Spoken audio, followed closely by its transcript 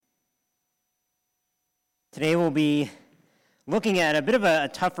Today we'll be looking at a bit of a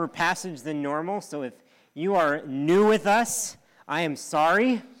tougher passage than normal, so if you are new with us, I am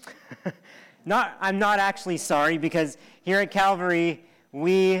sorry. I'm not actually sorry, because here at Calvary,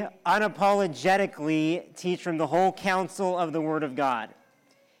 we unapologetically teach from the whole counsel of the Word of God.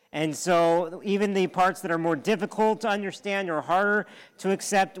 And so even the parts that are more difficult to understand or harder to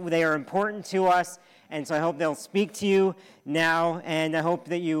accept, they are important to us. And so I hope they'll speak to you now, and I hope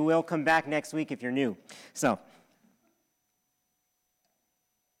that you will come back next week if you're new. So,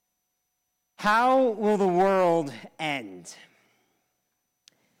 how will the world end?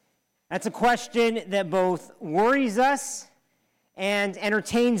 That's a question that both worries us and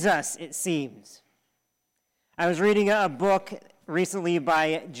entertains us, it seems. I was reading a book recently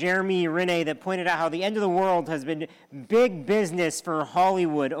by Jeremy Renner that pointed out how the end of the world has been big business for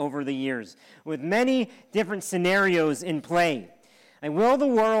Hollywood over the years, with many different scenarios in play. Like, will the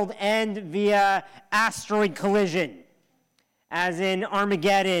world end via asteroid collision, as in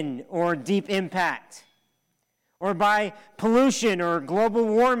Armageddon or Deep Impact? Or by pollution or global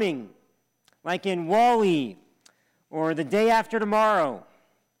warming, like in WALL-E or The Day After Tomorrow?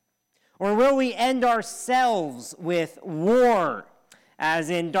 Or will we end ourselves with war, as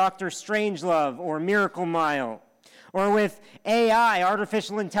in Dr. Strangelove or Miracle Mile? Or with AI,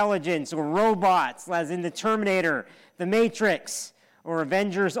 artificial intelligence, or robots, as in The Terminator, The Matrix, or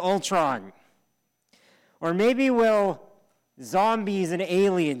Avengers Ultron? Or maybe will zombies and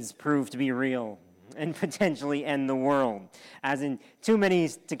aliens prove to be real and potentially end the world, as in too many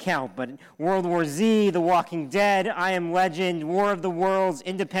to count, but World War Z, The Walking Dead, I Am Legend, War of the Worlds,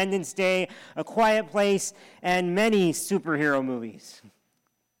 Independence Day, A Quiet Place, and many superhero movies.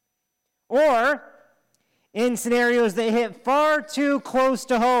 Or, in scenarios that hit far too close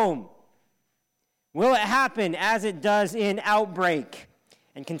to home, will it happen as it does in Outbreak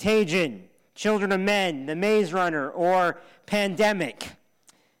and Contagion, Children of Men, The Maze Runner, or Pandemic,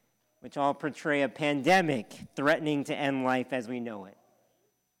 which all portray a pandemic threatening to end life as we know it?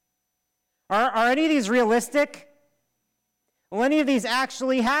 Are any of these realistic? Will any of these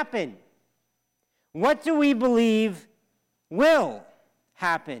actually happen? What do we believe will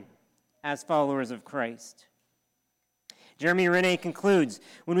happen as followers of Christ? Jeremy Renner concludes,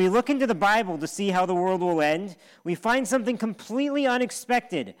 when we look into the Bible to see how the world will end, we find something completely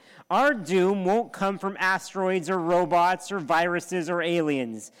unexpected. Our doom won't come from asteroids or robots or viruses or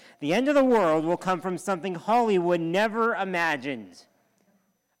aliens. The end of the world will come from something Hollywood never imagined: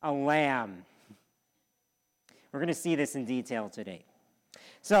 a lamb. We're going to see this in detail today.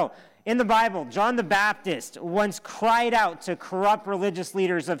 So, in the Bible, John the Baptist once cried out to corrupt religious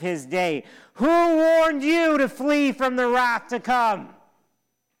leaders of his day, "Who warned you to flee from the wrath to come?"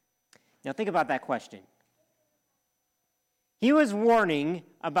 Now think about that question. He was warning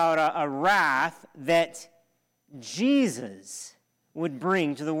about a wrath that Jesus would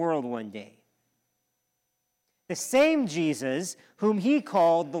bring to the world one day. The same Jesus whom he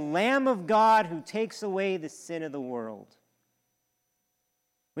called the Lamb of God who takes away the sin of the world.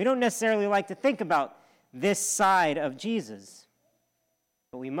 We don't necessarily like to think about this side of Jesus,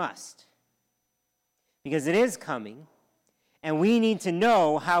 but we must, because it is coming, and we need to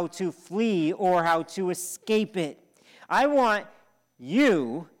know how to flee or how to escape it. I want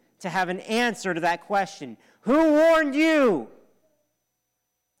you to have an answer to that question. Who warned you?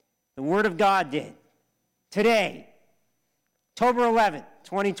 The Word of God did. Today, October 11th,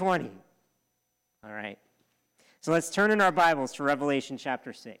 2020. All right. So let's turn in our Bibles to Revelation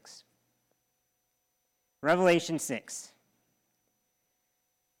chapter 6. Revelation 6.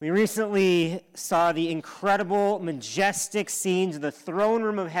 We recently saw the incredible, majestic scenes of the throne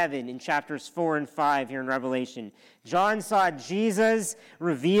room of heaven in chapters 4 and 5 here in Revelation. John saw Jesus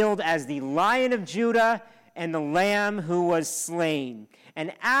revealed as the Lion of Judah and the Lamb who was slain.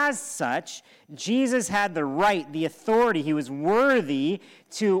 And as such, Jesus had the right, the authority, he was worthy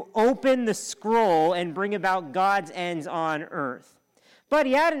to open the scroll and bring about God's ends on earth. But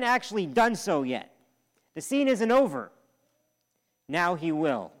he hadn't actually done so yet. The scene isn't over. Now he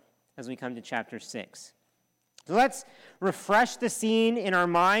will, as we come to chapter 6. So let's refresh the scene in our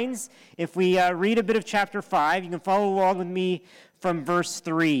minds. If we read a bit of chapter 5, you can follow along with me from verse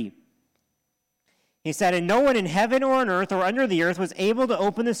 3. He said, "And no one in heaven or on earth or under the earth was able to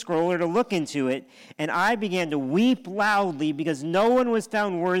open the scroll or to look into it. And I began to weep loudly because no one was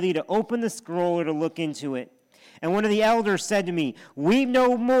found worthy to open the scroll or to look into it. And one of the elders said to me, 'Weep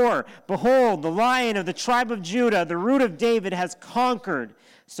no more. Behold, the Lion of the tribe of Judah, the Root of David, has conquered,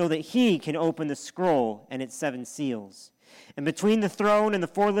 so that he can open the scroll and its 7 seals.' And between the throne and the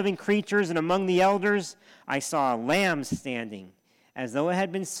 4 living creatures and among the elders, I saw a lamb standing, as though it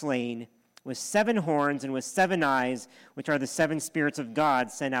had been slain, with 7 horns and with 7 eyes, which are the 7 spirits of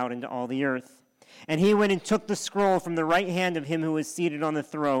God sent out into all the earth. And he went and took the scroll from the right hand of him who was seated on the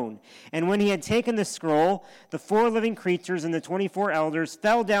throne. And when he had taken the scroll, the 4 living creatures and the 24 elders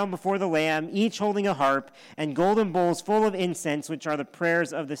fell down before the Lamb, each holding a harp and golden bowls full of incense, which are the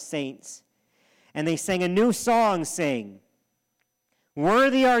prayers of the saints. And they sang a new song, saying,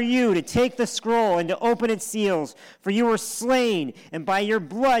 "Worthy are you to take the scroll and to open its seals, for you were slain, and by your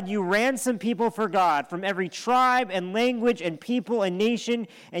blood you ransomed people for God from every tribe and language and people and nation,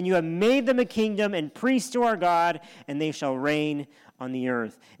 and you have made them a kingdom and priests to our God, and they shall reign on the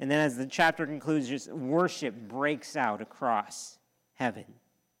earth." And then as the chapter concludes, just worship breaks out across heaven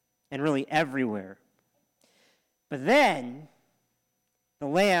and really everywhere. But then the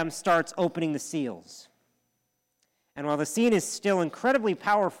Lamb starts opening the seals. And while the scene is still incredibly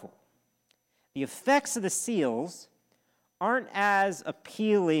powerful, the effects of the seals aren't as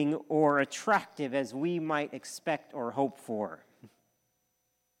appealing or attractive as we might expect or hope for.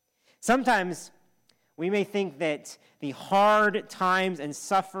 Sometimes we may think that the hard times and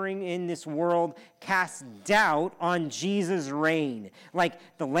suffering in this world cast doubt on Jesus' reign. Like,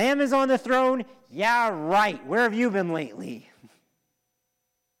 the Lamb is on the throne? Yeah, right. Where have you been lately?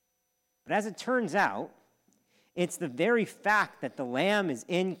 But as it turns out, it's the very fact that the Lamb is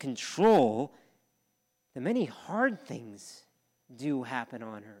in control that many hard things do happen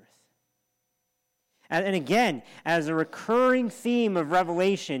on earth. And again, as a recurring theme of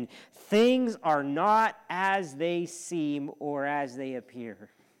Revelation, things are not as they seem or as they appear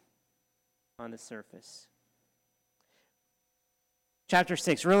on the surface. Chapter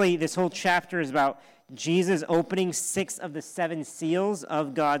 6, really, this whole chapter is about Jesus opening 6 of the 7 seals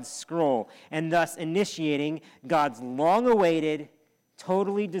of God's scroll, and thus initiating God's long-awaited,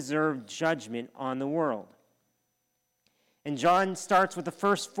 totally deserved judgment on the world. And John starts with the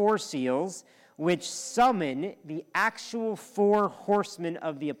first 4 seals, which summon the actual 4 horsemen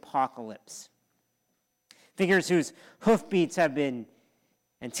of the apocalypse. Figures whose hoofbeats have been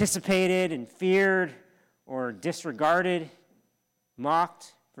anticipated and feared or disregarded,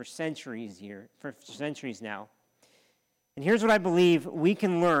 mocked for centuries now. And here's what I believe we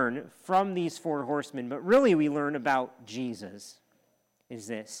can learn from these 4 horsemen, but really we learn about Jesus, is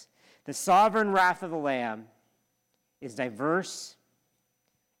this: the sovereign wrath of the Lamb is diverse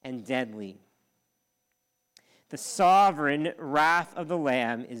and deadly. The sovereign wrath of the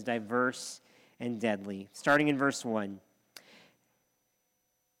Lamb is diverse and deadly. Starting in verse 1.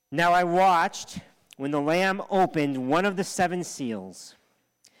 "Now I watched when the Lamb opened one of the 7 seals,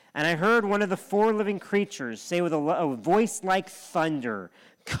 and I heard one of the 4 living creatures say with a voice like thunder,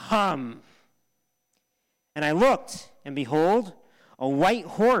 'Come!' And I looked, and behold, a white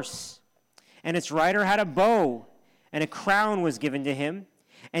horse, and its rider had a bow, and a crown was given to him,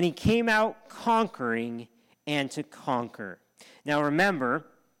 and he came out conquering and to conquer." Now remember,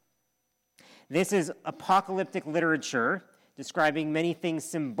 this is apocalyptic literature describing many things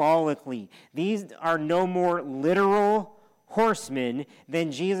symbolically. These are no more literal horsemen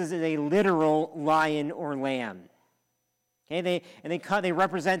than Jesus is a literal lion or lamb. Okay, they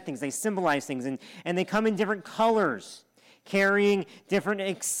represent things, they symbolize things, and they come in different colors, carrying different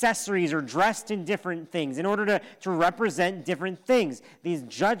accessories or dressed in different things in order to represent different things. These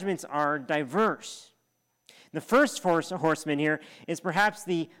judgments are diverse. The first horseman here is perhaps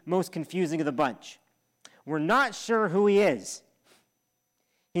the most confusing of the bunch. We're not sure who he is.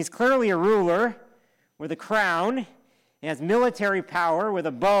 He's clearly a ruler with a crown. He has military power with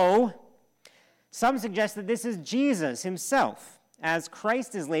a bow. Some suggest that this is Jesus himself, as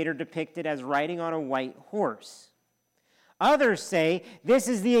Christ is later depicted as riding on a white horse. Others say this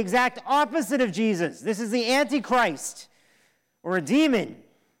is the exact opposite of Jesus. This is the Antichrist or a demon.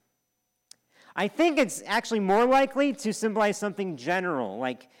 I think it's actually more likely to symbolize something general,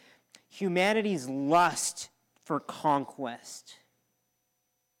 like humanity's lust for conquest.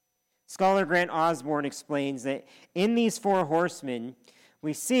 Scholar Grant Osborne explains that in these 4 horsemen,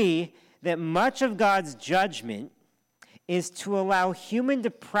 we see that much of God's judgment is to allow human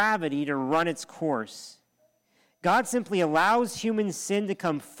depravity to run its course. God simply allows human sin to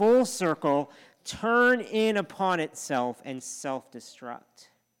come full circle, turn in upon itself, and self-destruct.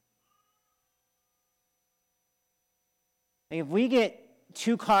 If we get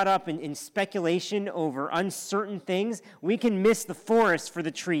too caught up in speculation over uncertain things, we can miss the forest for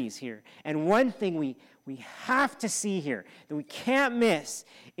the trees here. And one thing we have to see here that we can't miss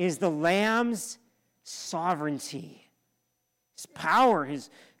is the Lamb's sovereignty, his power, his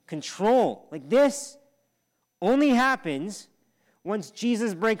control. Like, this only happens once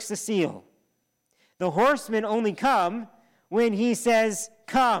Jesus breaks the seal. The horsemen only come when he says,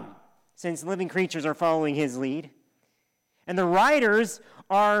 "Come." since living creatures are following his lead. And the riders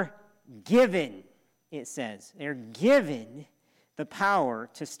are given, it says. They're given the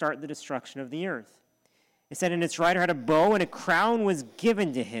power to start the destruction of the earth. It said, and its rider had a bow, and a crown was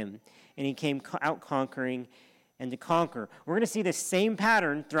given to him, and he came out conquering and to conquer. We're going to see the same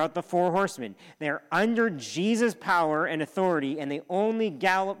pattern throughout the four horsemen. They're under Jesus' power and authority, and they only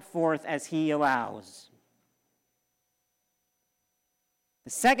gallop forth as he allows. The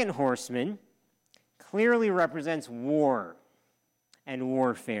second horseman clearly represents war and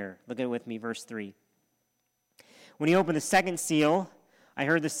warfare. Look at it with me, verse 3. When he opened the second seal, I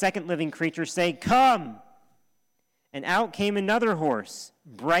heard the second living creature say, "Come!" And out came another horse,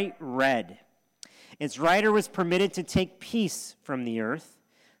 bright red. Its rider was permitted to take peace from the earth,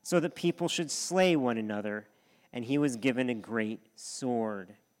 so that people should slay one another, and he was given a great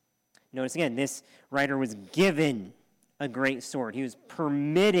sword. Notice again, this rider was given a great sword. He was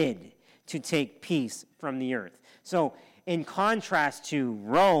permitted to take peace from the earth. So, in contrast to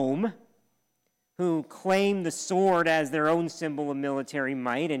Rome, who claimed the sword as their own symbol of military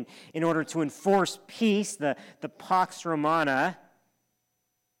might, and in order to enforce peace, the Pax Romana,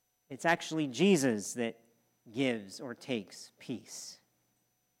 it's actually Jesus that gives or takes peace.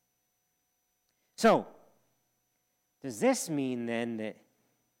 So, does this mean then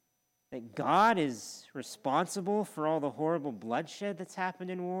that God is responsible for all the horrible bloodshed that's happened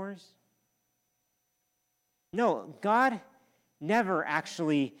in wars? No, God never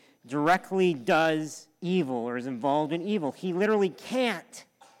actually directly does evil or is involved in evil. He literally can't.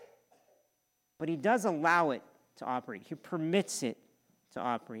 But he does allow it to operate. He permits it to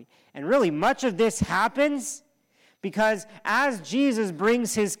operate. And really, much of this happens because as Jesus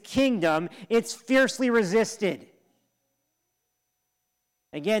brings his kingdom, it's fiercely resisted.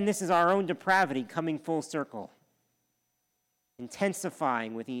 Again, this is our own depravity coming full circle,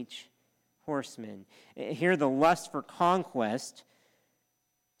 intensifying with each horseman. Here, the lust for conquest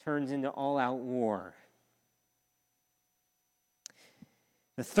turns into all-out war.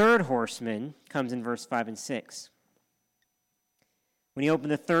 The third horseman comes in verse 5 and 6. When he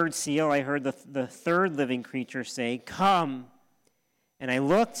opened the third seal, I heard the third living creature say, "Come!" And I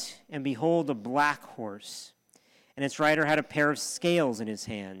looked, and behold, a black horse, and its rider had a pair of scales in his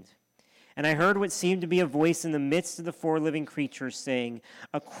hand. And I heard what seemed to be a voice in the midst of the four living creatures saying,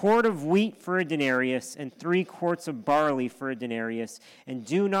 "A quart of wheat for a denarius, and 3 quarts of barley for a denarius, and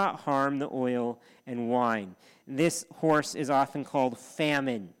do not harm the oil and wine." This horse is often called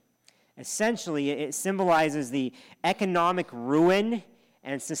famine. Essentially, it symbolizes the economic ruin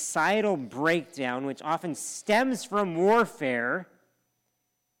and societal breakdown, which often stems from warfare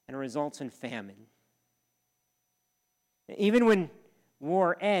and results in famine. Even when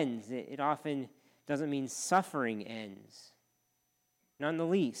war ends, it often doesn't mean suffering ends. Not in the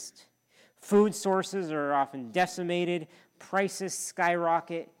least. Food sources are often decimated, prices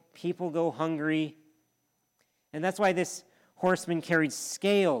skyrocket, people go hungry. And that's why this horseman carried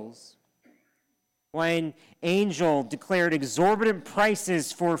scales. Why an angel declared exorbitant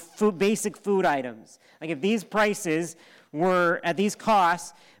prices for basic food items. Like if these prices were at these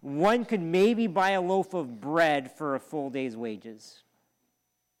costs, one could maybe buy a loaf of bread for a full day's wages.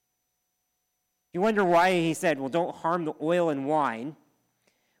 You wonder why he said, well, don't harm the oil and wine.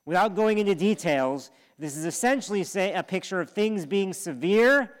 Without going into details, this is essentially a picture of things being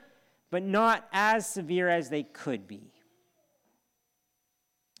severe, but not as severe as they could be.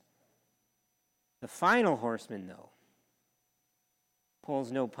 The final horseman, though,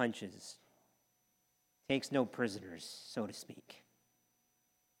 pulls no punches, takes no prisoners, so to speak.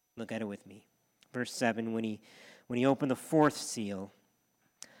 Look at it with me. Verse 7, when he opened the fourth seal,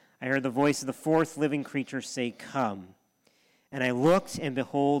 I heard the voice of the fourth living creature say, "Come." And I looked, and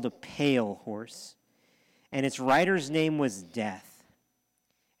behold, a pale horse, and its rider's name was Death,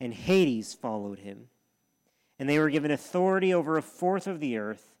 and Hades followed him. And they were given authority over a fourth of the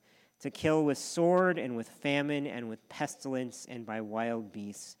earth, to kill with sword and with famine and with pestilence and by wild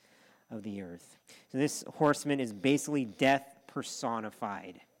beasts of the earth. So this horseman is basically death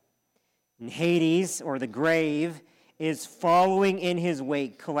personified. And Hades, or the grave, is following in his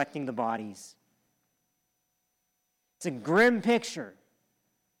wake, collecting the bodies. It's a grim picture,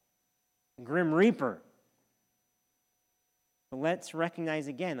 a grim reaper. But let's recognize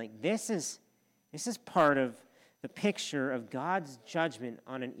again, like this is part of the picture of God's judgment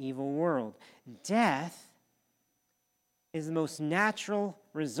on an evil world. Death is the most natural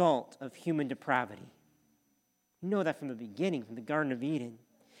result of human depravity. You know that from the beginning, from the Garden of Eden.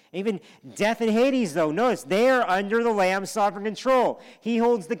 Even death and Hades, though, notice, they are under the Lamb's sovereign control. He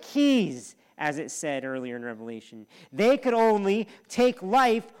holds the keys as it said earlier in Revelation. They could only take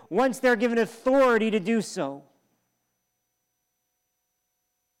life once they're given authority to do so.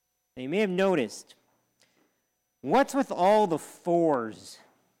 Now, you may have noticed, what's with all the fours?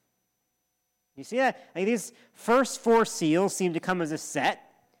 You see that? Like, these first 4 seals seem to come as a set,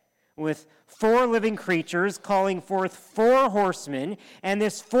 with 4 living creatures calling forth 4 horsemen, and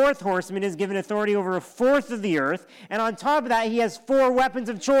this 4th horseman is given authority over 1/4 of the earth, and on top of that, he has 4 weapons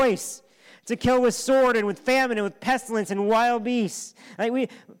of choice to kill with sword and with famine and with pestilence and wild beasts.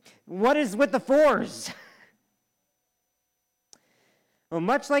 Like, what is with the 4s? Well,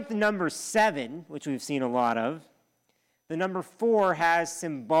 much like the number 7, which we've seen a lot of, the number 4 has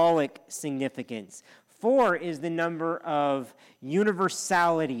symbolic significance. 4 is the number of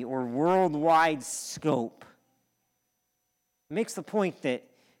universality or worldwide scope. It makes the point that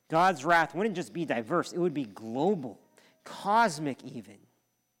God's wrath wouldn't just be diverse, it would be global, cosmic even.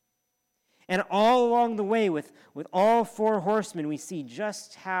 And all along the way with all 4 horsemen, we see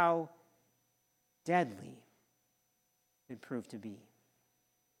just how deadly it proved to be.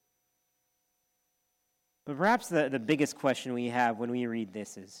 But perhaps the biggest question we have when we read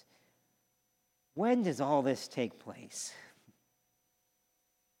this is, when does all this take place?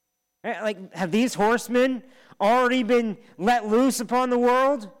 Like, have these horsemen already been let loose upon the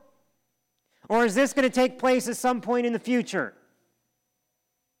world? Or is this going to take place at some point in the future?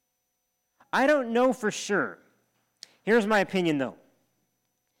 I don't know for sure. Here's my opinion, though.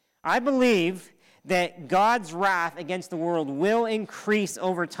 I believe that God's wrath against the world will increase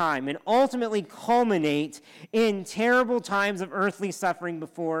over time and ultimately culminate in terrible times of earthly suffering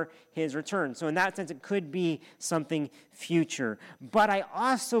before his return. So in that sense, it could be something future. But I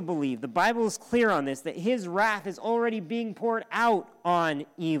also believe, the Bible is clear on this, that his wrath is already being poured out on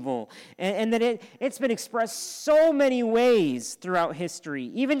evil. And that it's been expressed so many ways throughout history,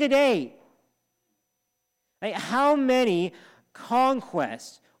 even today. Like, how many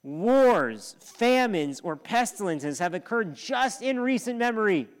conquests, wars, famines, or pestilences have occurred just in recent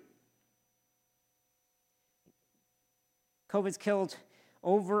memory? COVID's killed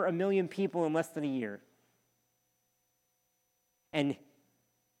over 1 million people in less than a year. And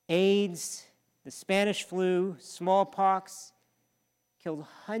AIDS, the Spanish flu, smallpox, killed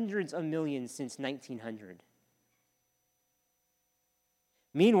hundreds of millions since 1900.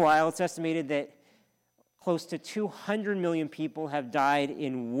 Meanwhile, it's estimated that close to 200 million people have died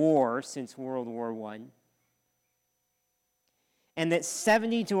in war since World War I. And that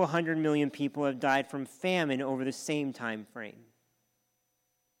 70 to 100 million people have died from famine over the same time frame.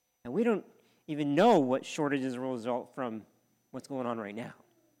 And we don't even know what shortages will result from what's going on right now.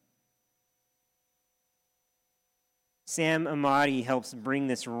 Sam Amati helps bring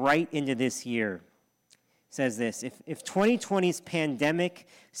this right into this year. Says this, if 2020's pandemic,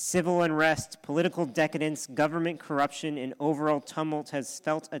 civil unrest, political decadence, government corruption, and overall tumult has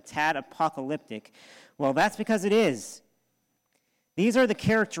felt a tad apocalyptic, well, that's because it is. These are the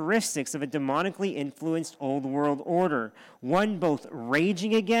characteristics of a demonically influenced old world order, one both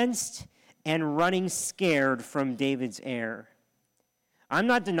raging against and running scared from David's heir. I'm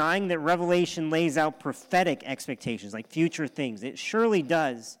not denying that Revelation lays out prophetic expectations, like future things. It surely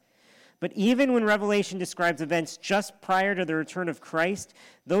does. But even when Revelation describes events just prior to the return of Christ,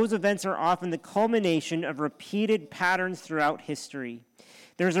 those events are often the culmination of repeated patterns throughout history.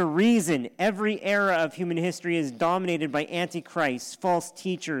 There's a reason every era of human history is dominated by antichrists, false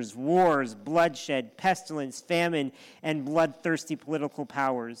teachers, wars, bloodshed, pestilence, famine, and bloodthirsty political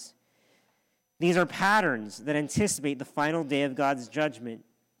powers. These are patterns that anticipate the final day of God's judgment.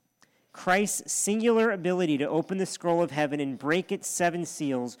 Christ's singular ability to open the scroll of heaven and break its 7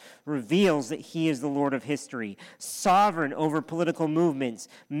 seals reveals that he is the Lord of history, sovereign over political movements,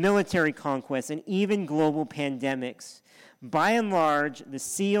 military conquests, and even global pandemics. By and large, the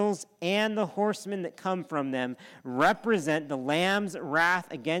seals and the horsemen that come from them represent the Lamb's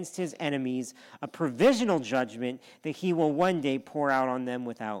wrath against his enemies, a provisional judgment that he will one day pour out on them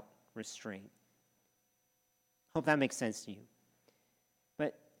without restraint. Hope that makes sense to you.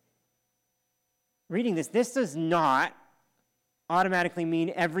 But reading this does not automatically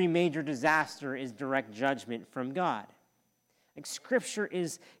mean every major disaster is direct judgment from God. Like, Scripture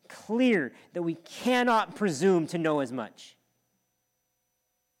is clear that we cannot presume to know as much.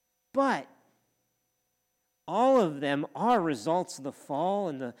 But all of them are results of the fall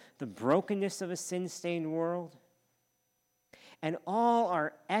and the brokenness of a sin-stained world. And all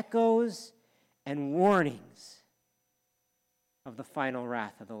are echoes and warnings of the final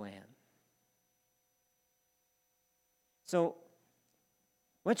wrath of the Lamb. So,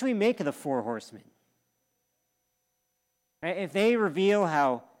 what should we make of the 4 horsemen? Right? If they reveal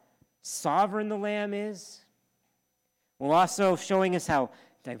how sovereign the Lamb is, while also showing us how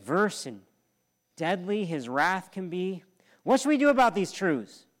diverse and deadly his wrath can be. What should we do about these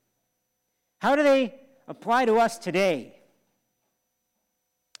truths? How do they apply to us today?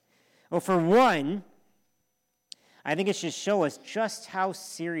 Well, for one, I think it should show us just how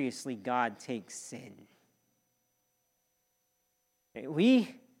seriously God takes sin.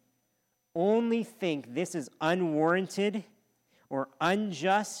 We only think this is unwarranted or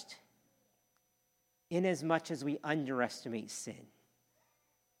unjust inasmuch as we underestimate sin.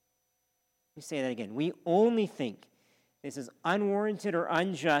 Let me say that again. We only think this is unwarranted or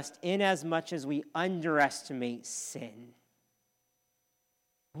unjust inasmuch as we underestimate sin.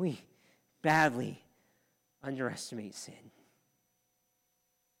 We badly underestimate sin.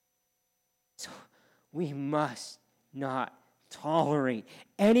 So we must not tolerate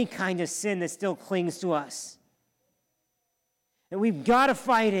any kind of sin that still clings to us. And we've got to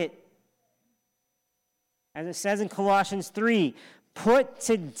fight it. As it says in Colossians 3, put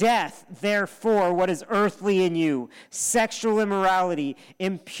to death, therefore, what is earthly in you: sexual immorality,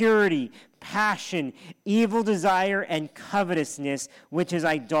 impurity, passion, evil desire, and covetousness, which is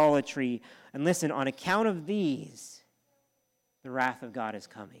idolatry. And listen, on account of these, the wrath of God is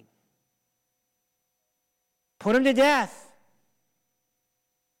coming. Put them to death.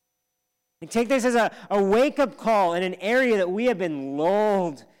 And take this as a wake-up call in an area that we have been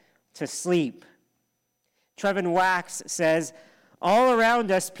lulled to sleep. Trevin Wax says, all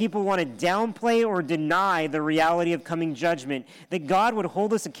around us, people want to downplay or deny the reality of coming judgment, that God would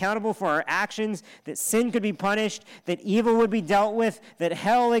hold us accountable for our actions, that sin could be punished, that evil would be dealt with, that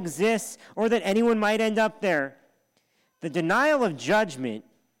hell exists, or that anyone might end up there. The denial of judgment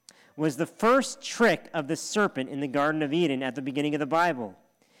was the first trick of the serpent in the Garden of Eden at the beginning of the Bible.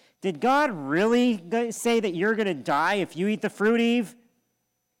 Did God really say that you're going to die if you eat the fruit, Eve?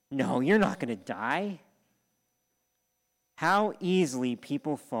 No, you're not going to die. How easily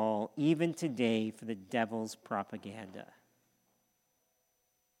people fall, even today, for the devil's propaganda.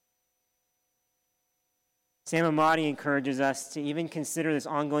 Sam Amati encourages us to even consider this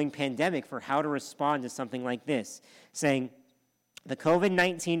ongoing pandemic for how to respond to something like this, saying, the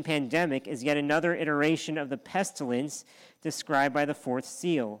COVID-19 pandemic is yet another iteration of the pestilence described by the fourth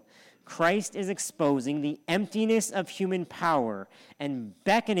seal. Christ is exposing the emptiness of human power and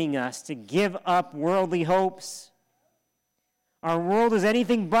beckoning us to give up worldly hopes. Our world is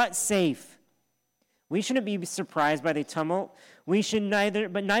anything but safe. We shouldn't be surprised by the tumult.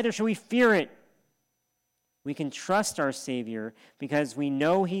 Neither should we fear it. We can trust our Savior because we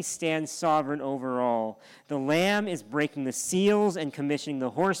know he stands sovereign over all. The Lamb is breaking the seals and commissioning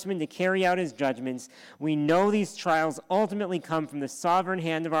the horsemen to carry out his judgments. We know these trials ultimately come from the sovereign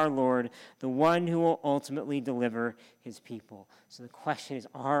hand of our Lord, the one who will ultimately deliver his people. So the question is,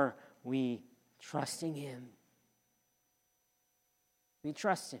 are we trusting him? We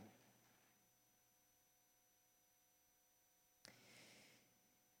trust him.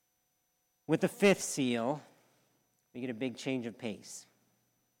 With the fifth seal, we get a big change of pace.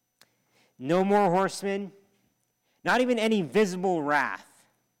 No more horsemen, not even any visible wrath.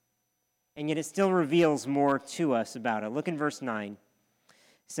 And yet it still reveals more to us about it. Look in verse 9. It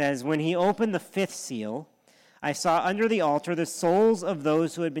says, when he opened the fifth seal, I saw under the altar the souls of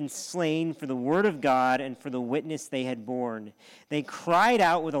those who had been slain for the word of God and for the witness they had borne. They cried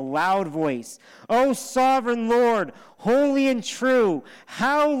out with a loud voice, O sovereign Lord, holy and true,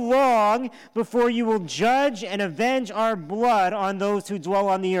 how long before you will judge and avenge our blood on those who dwell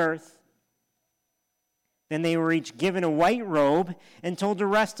on the earth? Then they were each given a white robe and told to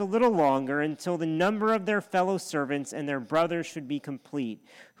rest a little longer until the number of their fellow servants and their brothers should be complete,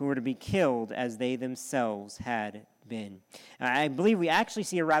 who were to be killed as they themselves had been. I believe we actually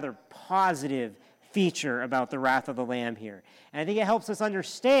see a rather positive feature about the wrath of the Lamb here. And I think it helps us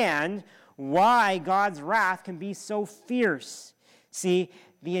understand why God's wrath can be so fierce. See,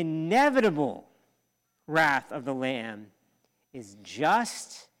 the inevitable wrath of the Lamb is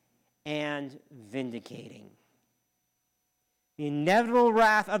just and vindicating. The inevitable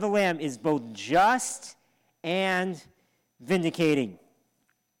wrath of the Lamb is both just and vindicating.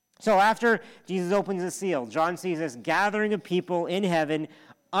 So after Jesus opens the seal, John sees this gathering of people in heaven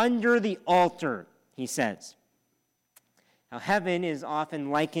under the altar, he says. Now, heaven is often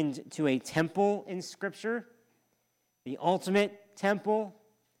likened to a temple in Scripture, the ultimate temple,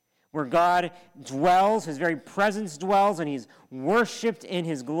 where God dwells, his very presence dwells, and he's worshipped in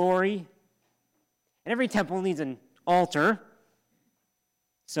his glory. And every temple needs an altar.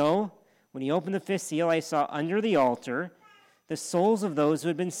 So, when he opened the fifth seal, I saw under the altar the souls of those who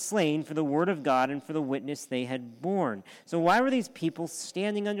had been slain for the word of God and for the witness they had borne. So why were these people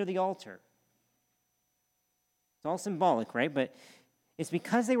standing under the altar? It's all symbolic, right? But it's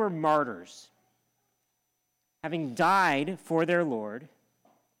because they were martyrs, having died for their Lord.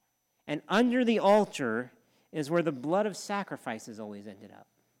 And under the altar is where the blood of sacrifices always ended up.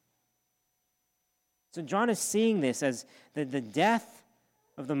 So John is seeing this as the death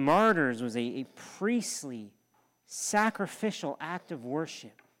of the martyrs was a priestly, sacrificial act of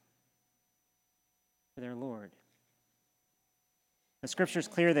worship for their Lord. The Scripture is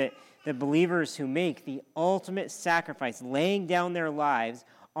clear that the believers who make the ultimate sacrifice, laying down their lives,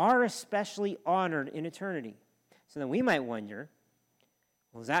 are especially honored in eternity. So then we might wonder,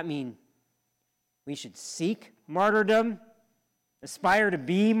 well, does that mean we should seek martyrdom, aspire to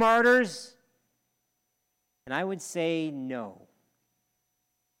be martyrs? And I would say no.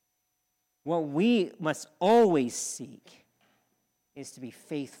 What we must always seek is to be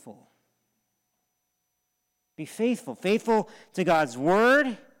faithful. Be faithful. Faithful to God's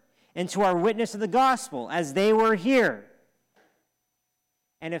word and to our witness of the gospel as they were here.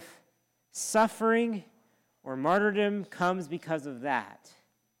 And if suffering or martyrdom comes because of that,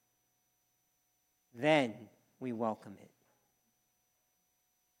 then we welcome it.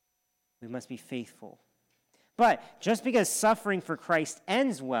 We must be faithful. But just because suffering for Christ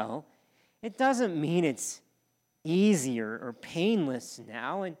ends well, it doesn't mean it's easier or painless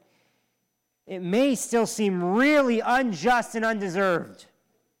now, and it may still seem really unjust and undeserved.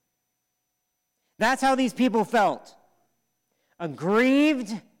 That's how these people felt.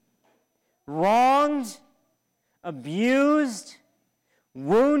 Aggrieved, wronged, abused,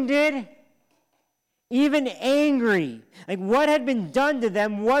 wounded, even angry. Like what had been done to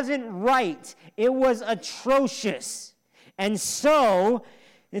them wasn't right. It was atrocious. And so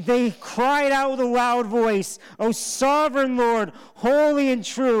they cried out with a loud voice, "O sovereign Lord, holy and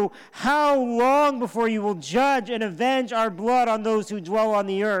true, how long before you will judge and avenge our blood on those who dwell on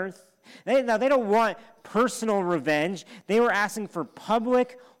the earth?" They don't want personal revenge. They were asking for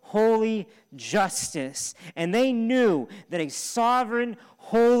public, holy justice. And they knew that a sovereign,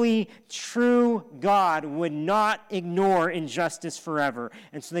 holy, true God would not ignore injustice forever.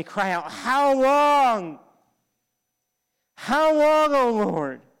 And so they cry out, "How long? How long, O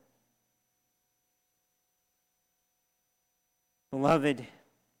Lord?" Beloved,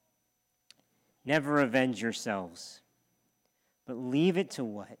 never avenge yourselves, but leave it to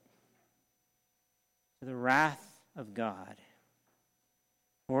what? To the wrath of God.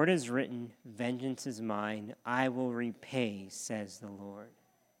 For it is written, "Vengeance is mine, I will repay, says the Lord."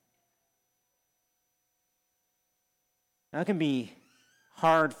 Now, it can be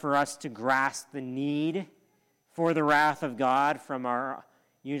hard for us to grasp the need for the wrath of God from our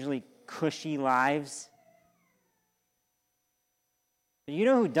usually cushy lives. But you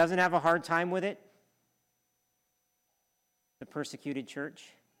know who doesn't have a hard time with it? The persecuted church.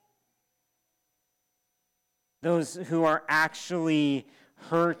 Those who are actually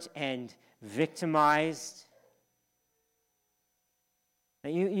hurt and victimized.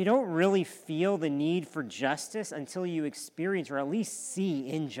 You don't really feel the need for justice until you experience or at least see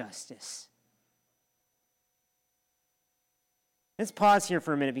injustice. Let's pause here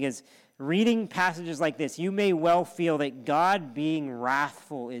for a minute because reading passages like this, you may well feel that God being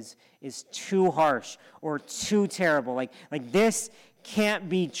wrathful is too harsh or too terrible. Like this can't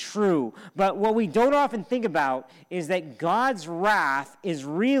be true. But what we don't often think about is that God's wrath is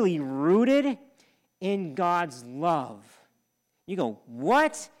really rooted in God's love. You go,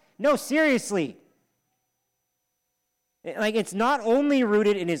 what? No, seriously. It's not only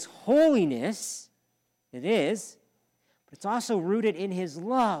rooted in his holiness, it is, but it's also rooted in his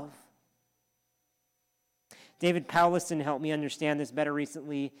love. David Powlison helped me understand this better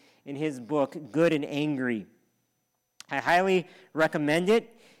recently in his book, Good and Angry. I highly recommend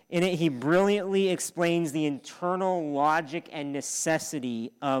it. In it, he brilliantly explains the internal logic and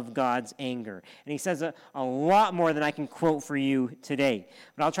necessity of God's anger. And he says a lot more than I can quote for you today.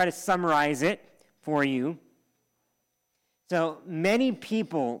 But I'll try to summarize it for you. So many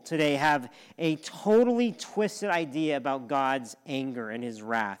people today have a totally twisted idea about God's anger and his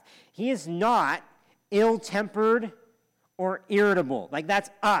wrath. He is not ill-tempered or irritable. Like that's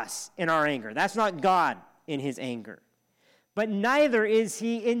us in our anger. That's not God in his anger. But neither is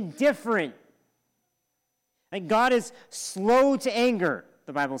he indifferent. Like God is slow to anger,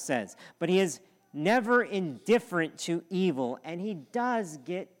 the Bible says, but he is never indifferent to evil, and he does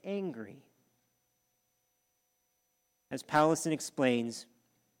get angry. As Powlison explains,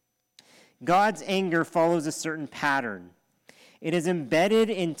 God's anger follows a certain pattern. It is embedded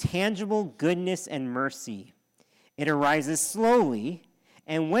in tangible goodness and mercy. It arises slowly,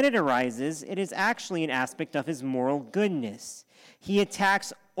 and when it arises, it is actually an aspect of his moral goodness. He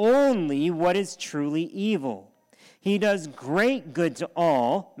attacks only what is truly evil. He does great good to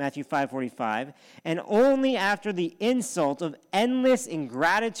all, Matthew 5:45, and only after the insult of endless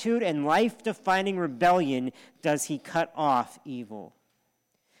ingratitude and life-defining rebellion does he cut off evil.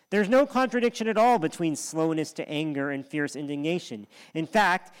 There's no contradiction at all between slowness to anger and fierce indignation. In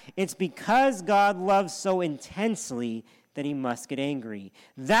fact, it's because God loves so intensely that he must get angry.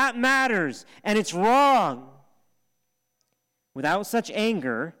 That matters, and it's wrong. Without such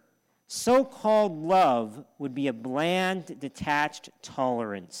anger, so-called love would be a bland, detached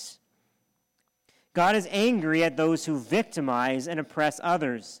tolerance. God is angry at those who victimize and oppress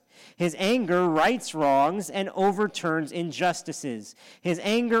others. His anger rights wrongs and overturns injustices. His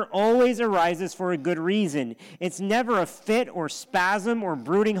anger always arises for a good reason. It's never a fit or spasm or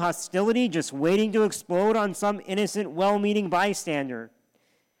brooding hostility just waiting to explode on some innocent, well-meaning bystander.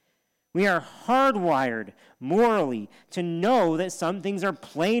 We are hardwired morally to know that some things are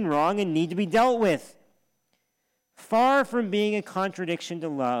plain wrong and need to be dealt with. Far from being a contradiction to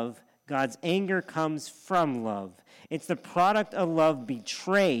love, God's anger comes from love. It's the product of love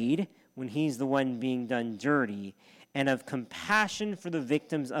betrayed when he's the one being done dirty, and of compassion for the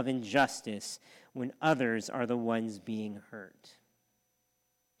victims of injustice when others are the ones being hurt.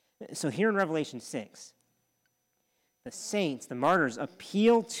 So here in Revelation 6, the saints, the martyrs,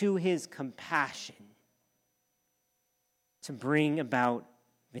 appeal to his compassion to bring about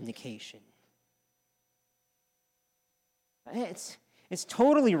vindication. It's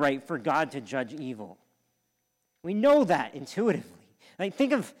totally right for God to judge evil. We know that intuitively. Like,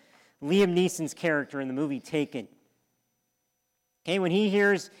 think of Liam Neeson's character in the movie Taken. Okay, when he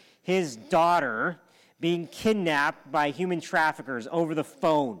hears his daughter being kidnapped by human traffickers over the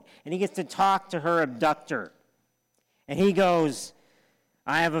phone, and he gets to talk to her abductor, and he goes,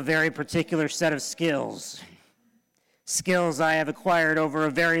 I have a very particular set of skills. Skills I have acquired over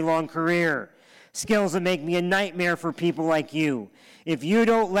a very long career. Skills that make me a nightmare for people like you. If you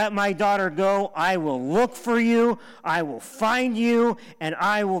don't let my daughter go, I will look for you, I will find you, and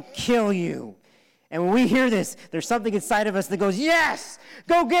I will kill you. And when we hear this, there's something inside of us that goes, yes,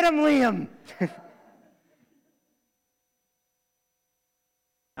 go get him, Liam.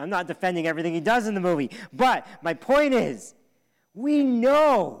 I'm not defending everything he does in the movie, but my point is, we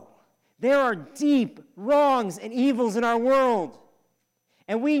know there are deep wrongs and evils in our world.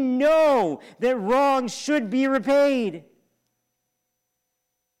 And we know that wrongs should be repaid.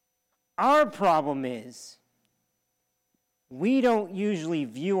 Our problem is we don't usually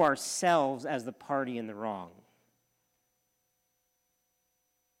view ourselves as the party in the wrong.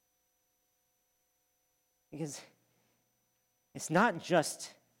 Because it's not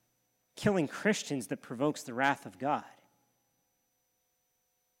just killing Christians that provokes the wrath of God.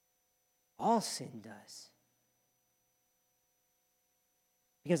 All sin does.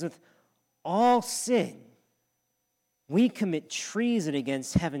 Because with all sin, we commit treason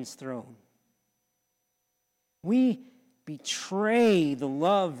against heaven's throne. We betray the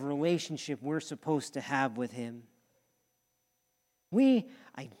love relationship we're supposed to have with him. We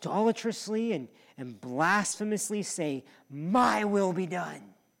idolatrously and blasphemously say, my will be done.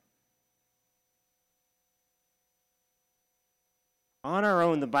 On our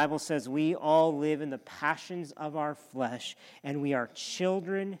own, the Bible says we all live in the passions of our flesh, and we are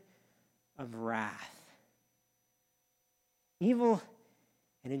children of wrath. Evil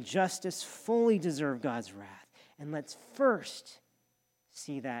and injustice fully deserve God's wrath. And let's first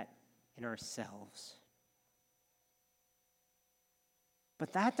see that in ourselves.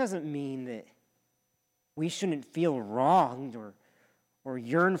 But that doesn't mean that we shouldn't feel wronged or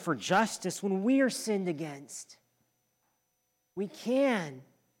yearn for justice when we are sinned against. We can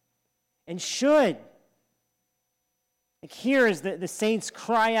and should. Like here as the saints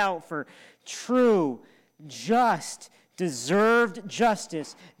cry out for true, just, deserved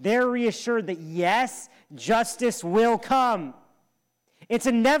justice, they're reassured that yes, justice will come. It's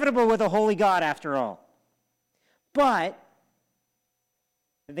inevitable with a holy God after all. But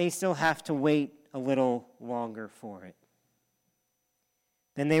they still have to wait a little longer for it.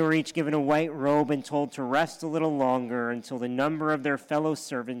 Then they were each given a white robe and told to rest a little longer until the number of their fellow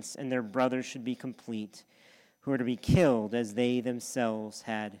servants and their brothers should be complete, who are to be killed as they themselves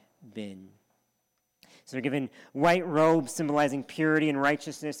had been. So they're given white robes symbolizing purity and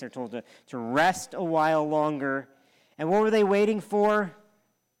righteousness. They're told to rest a while longer. And what were they waiting for?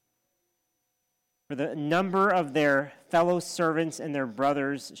 For the number of their fellow servants and their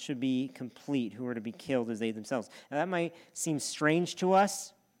brothers should be complete, who are to be killed as they themselves. Now that might seem strange to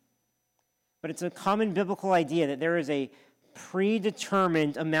us, but it's a common biblical idea that there is a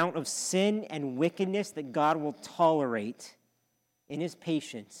predetermined amount of sin and wickedness that God will tolerate in his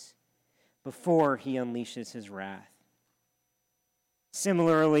patience before he unleashes his wrath.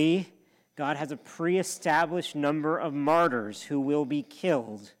 Similarly, God has a pre-established number of martyrs who will be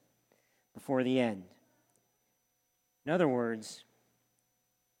killed before the end. In other words,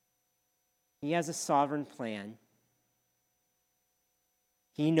 he has a sovereign plan.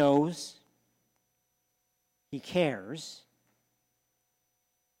 He knows, he cares,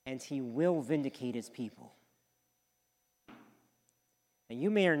 and he will vindicate his people. And you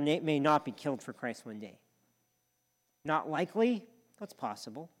may or may not be killed for Christ one day. Not likely, that's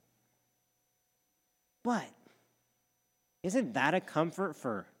possible. But isn't that a comfort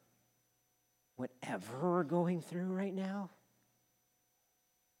for whatever we're going through right now?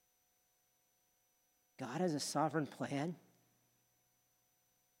 God has a sovereign plan.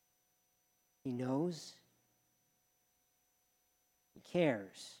 He knows. He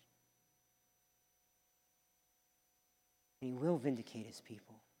cares. And he will vindicate his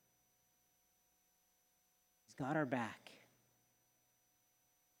people. He's got our back.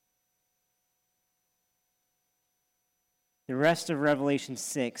 The rest of Revelation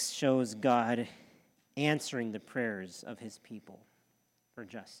 6 shows God answering the prayers of his people for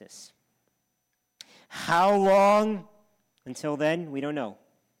justice. How long until then, we don't know.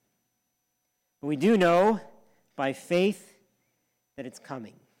 But we do know by faith that it's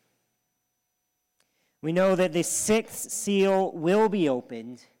coming. We know that the sixth seal will be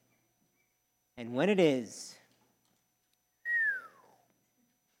opened, and when it is,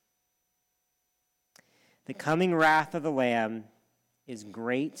 the coming wrath of the Lamb is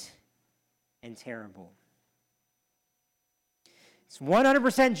great and terrible. It's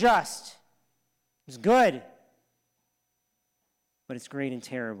 100% just. It's good, but it's great and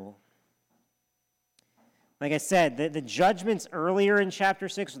terrible. Like I said, the judgments earlier in chapter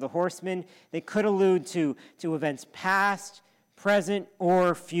 6 with the horsemen, they could allude to events past, present,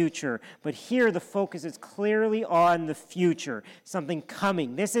 or future. But here the focus is clearly on the future, something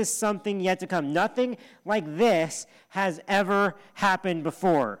coming. This is something yet to come. Nothing like this has ever happened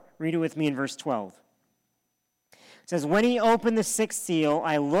before. Read it with me in verse 12. It says, "When he opened the sixth seal,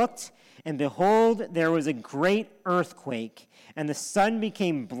 I looked, and behold, there was a great earthquake, and the sun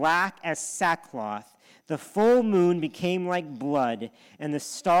became black as sackcloth. The full moon became like blood, and the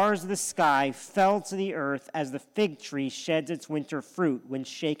stars of the sky fell to the earth as the fig tree sheds its winter fruit when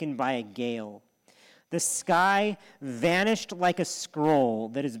shaken by a gale. The sky vanished like a scroll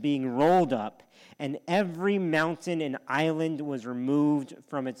that is being rolled up, and every mountain and island was removed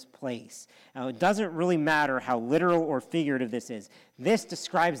from its place." Now, it doesn't really matter how literal or figurative this is. This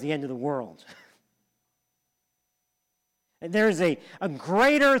describes the end of the world. There's a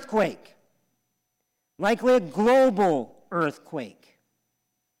great earthquake, likely a global earthquake.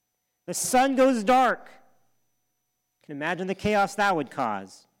 The sun goes dark. You can imagine the chaos that would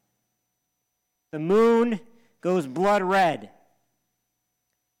cause. The moon goes blood red.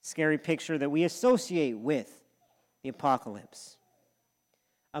 Scary picture that we associate with the apocalypse.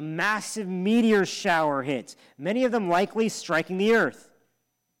 A massive meteor shower hits, many of them likely striking the earth.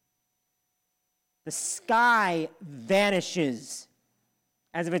 The sky vanishes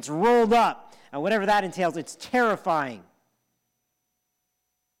as if it's rolled up. And whatever that entails, it's terrifying.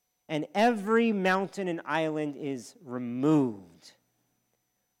 And every mountain and island is removed,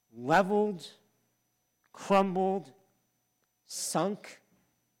 leveled, crumbled, sunk.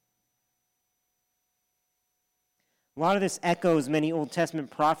 A lot of this echoes many Old Testament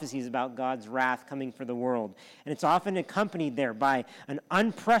prophecies about God's wrath coming for the world. And it's often accompanied there by an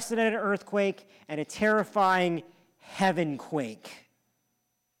unprecedented earthquake and a terrifying heaven quake.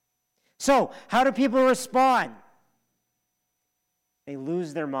 So, how do people respond? They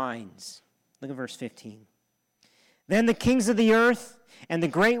lose their minds. Look at verse 15. "Then the kings of the earth and the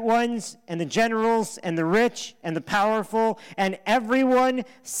great ones and the generals and the rich and the powerful and everyone,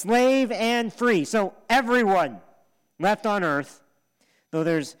 slave and free." So everyone left on earth, though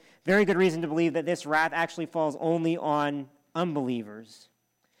there's very good reason to believe that this wrath actually falls only on unbelievers.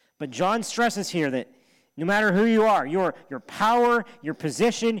 But John stresses here that no matter who you are, your power, your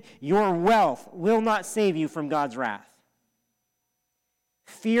position, your wealth will not save you from God's wrath.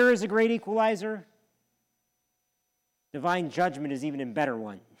 Fear is a great equalizer. Divine judgment is even a better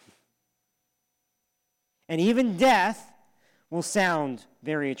one. And even death will sound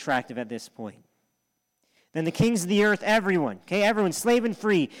very attractive at this point. "Then the kings of the earth, everyone, slave and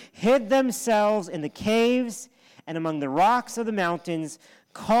free, hid themselves in the caves and among the rocks of the mountains,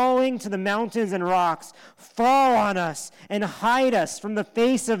 calling to the mountains and rocks, fall on us and hide us from the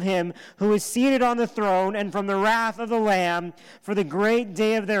face of him who is seated on the throne and from the wrath of the Lamb, for the great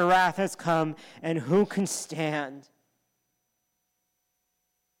day of their wrath has come, and who can stand?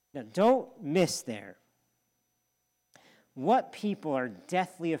 Now, don't miss there what people are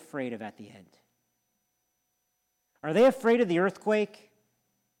deathly afraid of at the end. Are they afraid of the earthquake,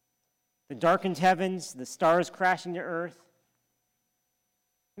 the darkened heavens, the stars crashing to earth?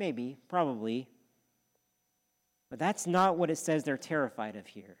 Maybe, probably. But that's not what it says they're terrified of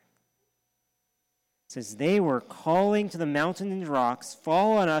here. It says, they were calling to the mountains and rocks,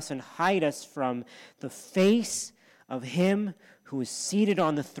 fall on us and hide us from the face of him who is seated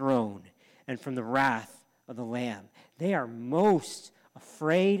on the throne and from the wrath of the Lamb. They are most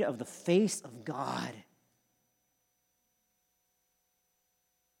afraid of the face of God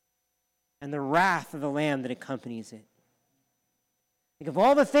and the wrath of the Lamb that accompanies it. Think of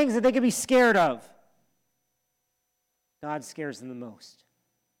all the things that they could be scared of. God scares them the most.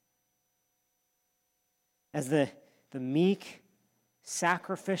 As the meek,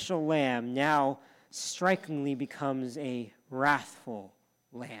 sacrificial lamb now strikingly becomes a wrathful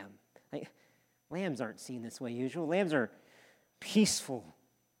lamb. Lambs aren't seen this way usually. Lambs are peaceful,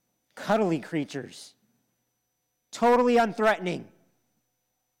 cuddly creatures, totally unthreatening.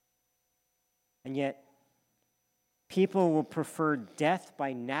 And yet, people will prefer death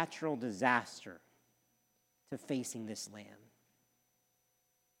by natural disaster to facing this lamb.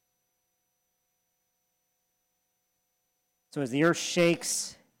 So as the earth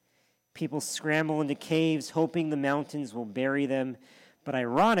shakes, people scramble into caves, hoping the mountains will bury them. But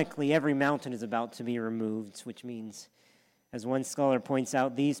ironically, every mountain is about to be removed, which means, as one scholar points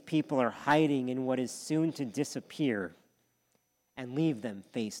out, these people are hiding in what is soon to disappear and leave them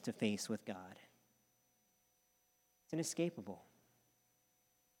face to face with God. It's inescapable.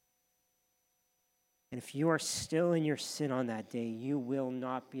 And if you are still in your sin on that day, you will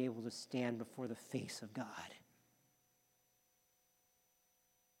not be able to stand before the face of God.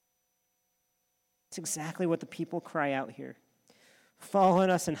 It's exactly what the people cry out here. Fall on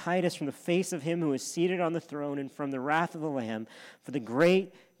us and hide us from the face of him who is seated on the throne and from the wrath of the Lamb, for the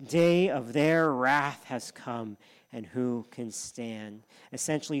great day of their wrath has come, and who can stand?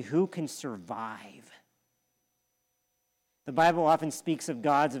 Essentially, who can survive? The Bible often speaks of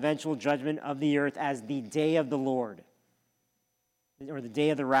God's eventual judgment of the earth as the day of the Lord, or the day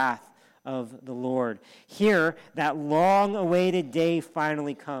of the wrath of the Lord. Here, that long-awaited day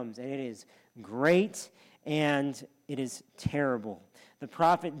finally comes, and it is great and it is terrible. The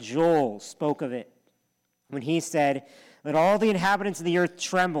prophet Joel spoke of it when he said, "Let all the inhabitants of the earth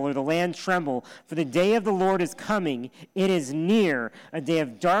tremble, or the land tremble, for the day of the Lord is coming. It is near, a day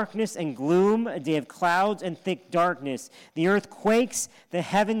of darkness and gloom, a day of clouds and thick darkness. The earth quakes, the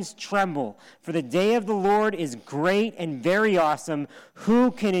heavens tremble, for the day of the Lord is great and very awesome.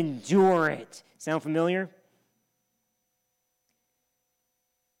 Who can endure it?" Sound familiar?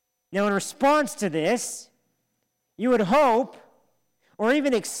 Now, in response to this, you would hope or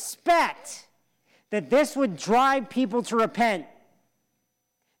even expect that this would drive people to repent,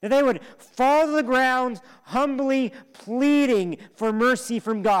 that they would fall to the ground humbly pleading for mercy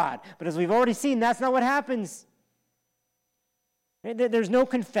from God. But as we've already seen, that's not what happens. There's no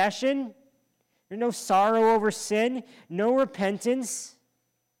confession, there's no sorrow over sin, no repentance,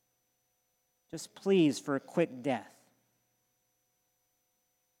 just pleas for a quick death.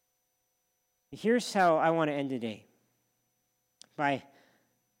 Here's how I want to end today, by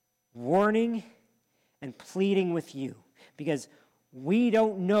warning and pleading with you, because we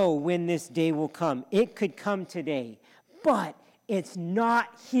don't know when this day will come. It could come today, but it's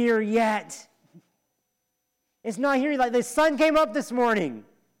not here yet. It's not here. Like the sun came up this morning.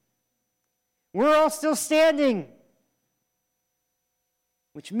 We're all still standing,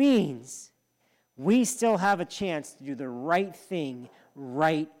 which means we still have a chance to do the right thing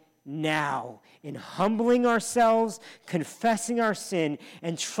right now, in humbling ourselves, confessing our sin,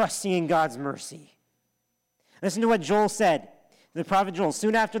 and trusting in God's mercy. Listen to what Joel said, the prophet Joel,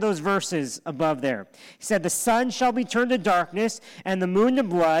 soon after those verses above there. He said, "The sun shall be turned to darkness and the moon to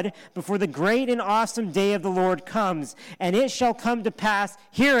blood before the great and awesome day of the Lord comes. And it shall come to pass,"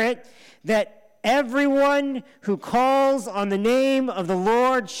 hear it, "that everyone who calls on the name of the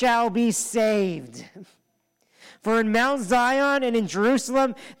Lord shall be saved. For in Mount Zion and in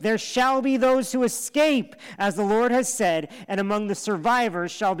Jerusalem there shall be those who escape, as the Lord has said, and among the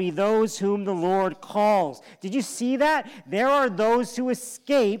survivors shall be those whom the Lord calls." Did you see that? There are those who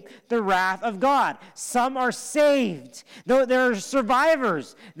escape the wrath of God. Some are saved. Though there are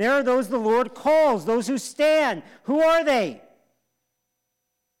survivors. There are those the Lord calls, those who stand. Who are they?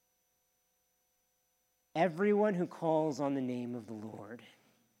 everyone who calls on the name of the Lord.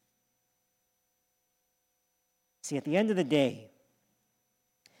 See, at the end of the day,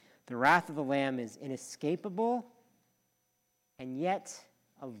 the wrath of the Lamb is inescapable and yet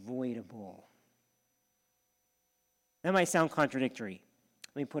avoidable. That might sound contradictory.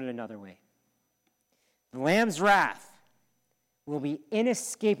 Let me put it another way. The Lamb's wrath will be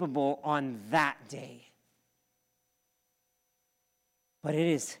inescapable on that day, but it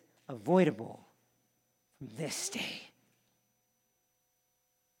is avoidable from this day.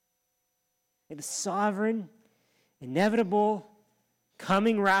 The sovereign, inevitable,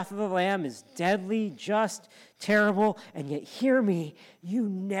 coming wrath of the Lamb is deadly, just, terrible, and yet hear me, you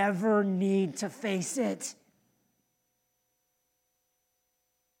never need to face it.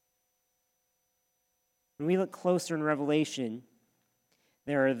 When we look closer in Revelation,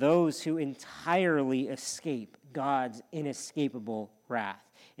 there are those who entirely escape God's inescapable wrath.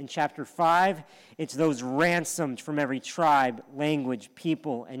 In chapter 5, it's those ransomed from every tribe, language,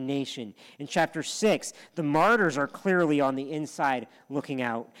 people, and nation. In chapter 6, the martyrs are clearly on the inside looking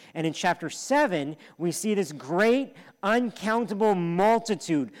out. And in chapter 7, we see this great, uncountable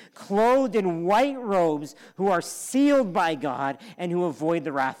multitude clothed in white robes who are sealed by God and who avoid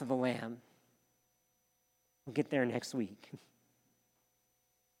the wrath of the Lamb. We'll get there next week.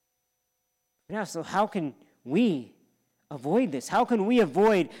 Now, so how can we avoid this? How can we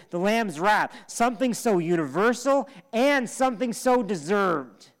avoid the Lamb's wrath? Something so universal and something so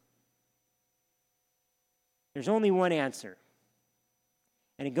deserved. There's only one answer.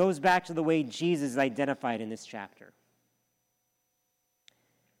 And it goes back to the way Jesus is identified in this chapter.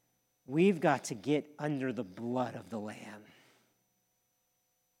 We've got to get under the blood of the Lamb.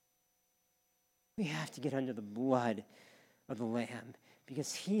 We have to get under the blood of the Lamb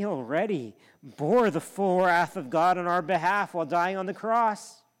because he already bore the full wrath of God on our behalf while dying on the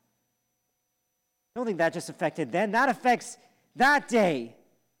cross. I don't think that just affected then. That affects that day.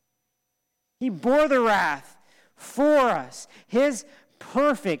 He bore the wrath for us. His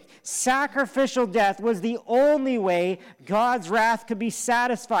perfect sacrificial death was the only way God's wrath could be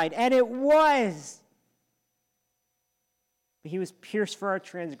satisfied, and it was. He was pierced for our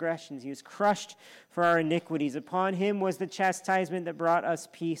transgressions. He was crushed for our iniquities. Upon him was the chastisement that brought us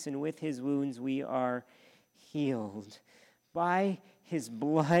peace, and with his wounds we are healed. By his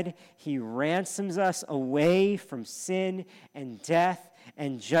blood, he ransoms us away from sin and death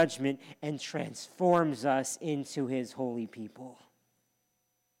and judgment and transforms us into his holy people.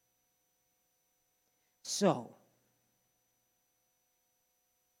 So,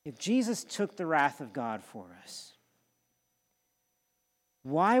 if Jesus took the wrath of God for us,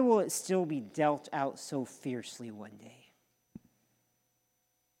 why will it still be dealt out so fiercely one day?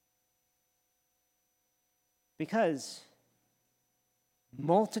 Because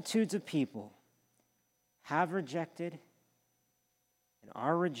multitudes of people have rejected and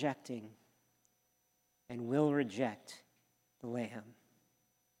are rejecting and will reject the Lamb.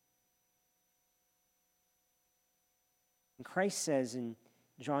 And Christ says in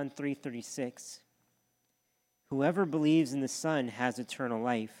John 3:36, whoever believes in the Son has eternal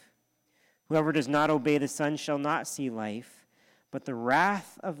life. Whoever does not obey the Son shall not see life, but the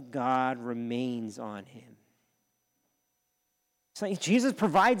wrath of God remains on him. So Jesus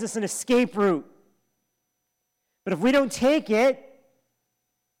provides us an escape route. But if we don't take it,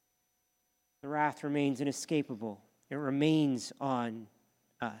 the wrath remains inescapable. It remains on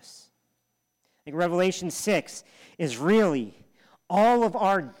us. I think Revelation 6 is really all of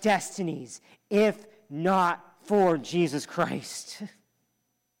our destinies, if not for Jesus Christ.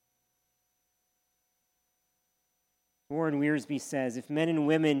 Warren Wiersbe says, if men and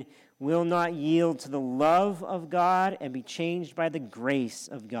women will not yield to the love of God and be changed by the grace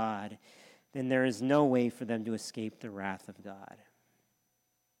of God, then there is no way for them to escape the wrath of God.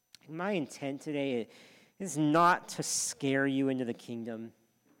 My intent today is not to scare you into the kingdom.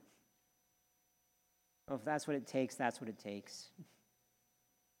 Oh, if that's what it takes, that's what it takes.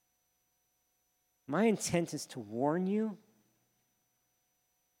 My intent is to warn you.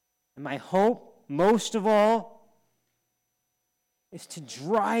 And my hope, most of all, is to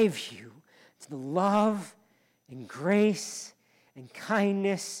drive you to the love and grace and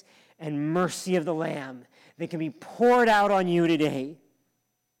kindness and mercy of the Lamb that can be poured out on you today.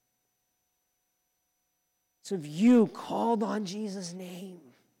 So if you called on Jesus' name,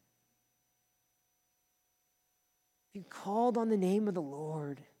 if you called on the name of the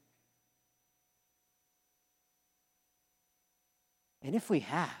Lord, and if we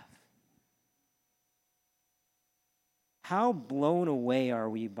have, how blown away are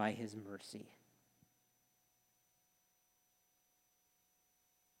we by his mercy?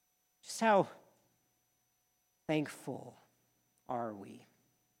 Just how thankful are we?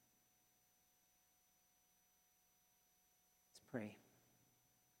 Let's pray.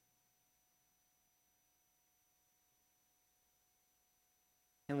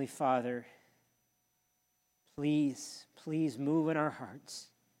 Heavenly Father, please move in our hearts.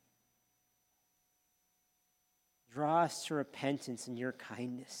 Draw us to repentance in your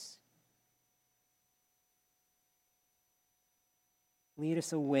kindness. Lead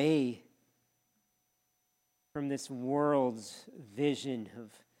us away from this world's vision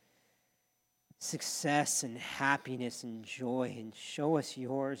of success and happiness and joy, and show us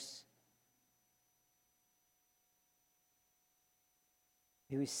yours.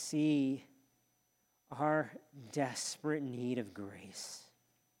 May we see our desperate need of grace,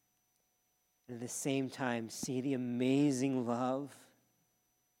 and at the same time see the amazing love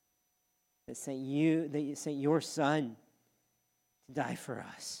that you sent your Son to die for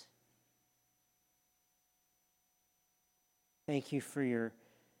us. Thank you for your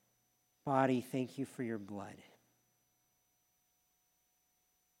body. Thank you for your blood.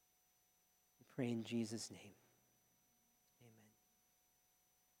 We pray in Jesus' name.